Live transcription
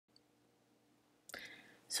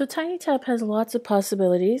So Tiny Tap has lots of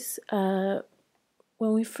possibilities. When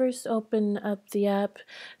we first open up the app,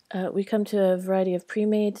 we come to a variety of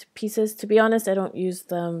pre-made pieces. To be honest, I don't use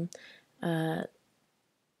them, I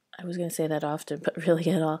was going to say that often, but really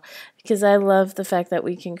at all, because I love the fact that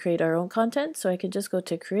we can create our own content. So I can just go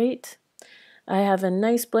to Create. I have a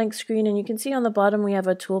nice blank screen, and you can see on the bottom we have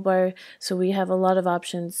a toolbar, so we have a lot of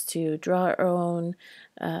options to draw our own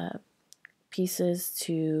pieces,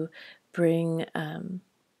 to bring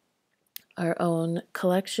our own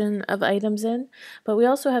collection of items in, but we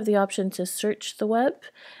also have the option to search the web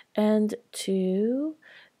and to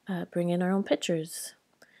bring in our own pictures.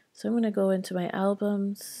 So I'm going to go into my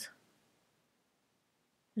albums,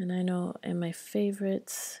 and I know in my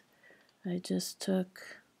favorites I just took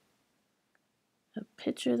a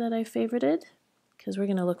picture that I favorited because we're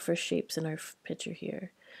going to look for shapes in our picture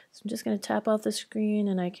here. So I'm just going to tap off the screen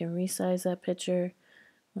and I can resize that picture.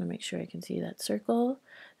 I want to make sure I can see that circle,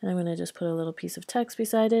 and I'm going to just put a little piece of text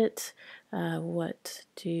beside it. What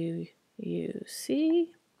do you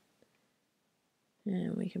see?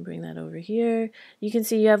 And we can bring that over here. You can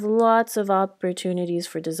see you have lots of opportunities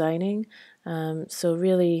for designing. So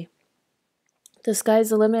really, the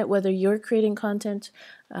sky's the limit, whether you're creating content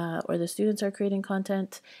or the students are creating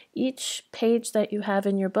content. Each page that you have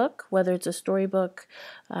in your book, whether it's a storybook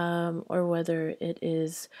or whether it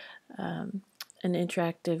is an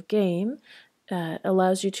interactive game,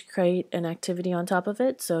 allows you to create an activity on top of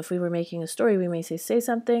it. So if we were making a story, we may say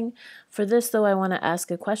something. For this, though, I want to ask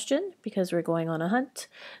a question because we're going on a hunt.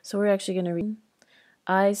 So we're actually going to read,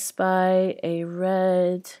 I spy a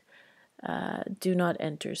red do not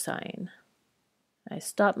enter sign. I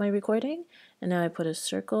stop my recording, and now I put a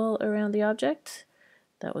circle around the object.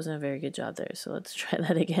 That wasn't a very good job there, so let's try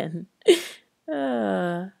that again.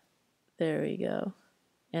 There we go.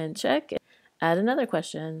 And check. Add another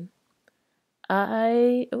question.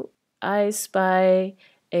 I spy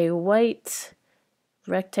a white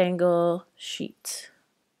rectangle sheet.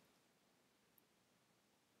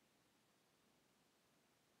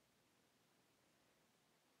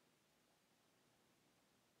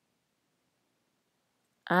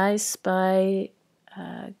 I spy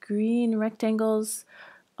green rectangles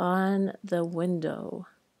on the window.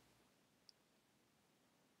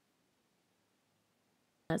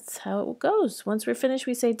 That's how it goes. Once we're finished,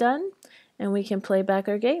 we say done, and we can play back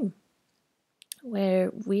our game where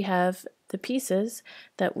we have the pieces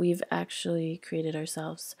that we've actually created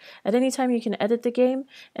ourselves. At any time, you can edit the game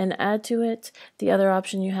and add to it. The other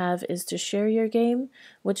option you have is to share your game,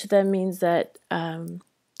 which then means that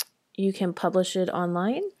you can publish it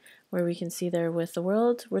online where we can see there with the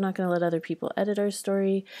world. We're not going to let other people edit our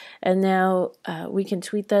story. And now we can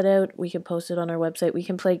tweet that out. We can post it on our website. We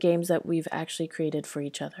can play games that we've actually created for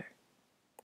each other.